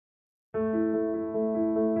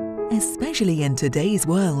Especially in today's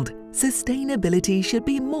world, sustainability should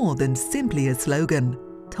be more than simply a slogan.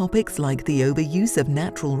 Topics like the overuse of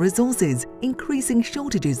natural resources, increasing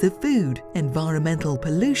shortages of food, environmental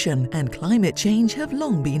pollution, and climate change have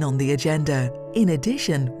long been on the agenda. In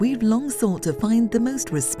addition, we've long sought to find the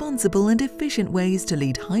most responsible and efficient ways to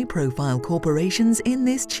lead high-profile corporations in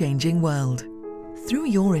this changing world. Through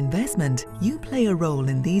your investment, you play a role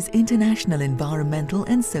in these international environmental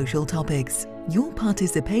and social topics. Your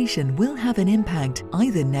participation will have an impact,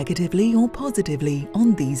 either negatively or positively,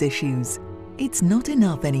 on these issues. It's not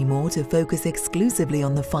enough anymore to focus exclusively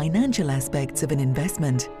on the financial aspects of an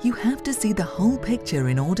investment. You have to see the whole picture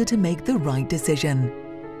in order to make the right decision.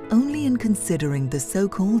 Only in considering the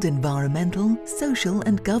so-called environmental, social,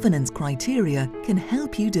 and governance criteria can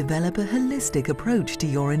help you develop a holistic approach to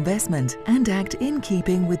your investment and act in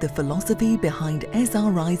keeping with the philosophy behind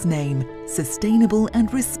SRI's name, Sustainable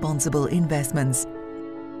and Responsible Investments.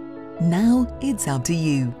 Now it's up to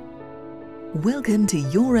you. Welcome to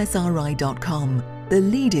yoursri.com, the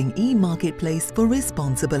leading e-marketplace for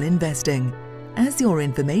responsible investing. As your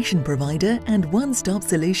information provider and one-stop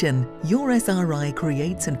solution, Your SRI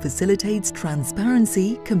creates and facilitates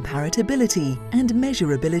transparency, comparability, and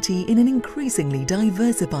measurability in an increasingly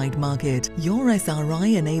diversified market. Your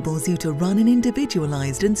SRI enables you to run an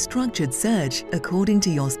individualized and structured search according to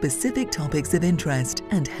your specific topics of interest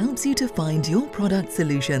and helps you to find your product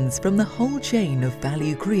solutions from the whole chain of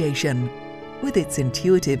value creation. With its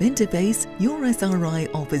intuitive interface, Your SRI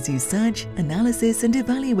offers you search, analysis, and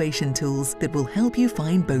evaluation tools that will help you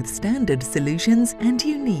find both standard solutions and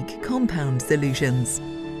unique compound solutions.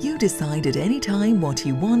 You decide at any time what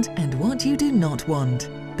you want and what you do not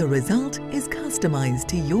want. The result is customized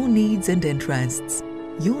to your needs and interests.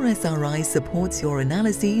 Your SRI supports your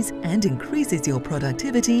analyses and increases your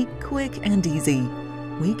productivity quick and easy.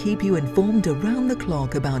 We keep you informed around the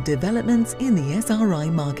clock about developments in the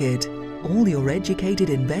SRI market. All your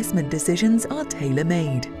educated investment decisions are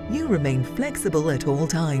tailor-made. You remain flexible at all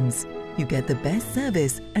times. You get the best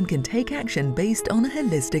service and can take action based on a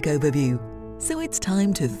holistic overview. So it's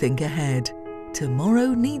time to think ahead.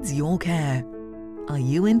 Tomorrow needs your care. Are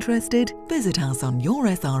you interested? Visit us on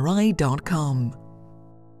yoursri.com.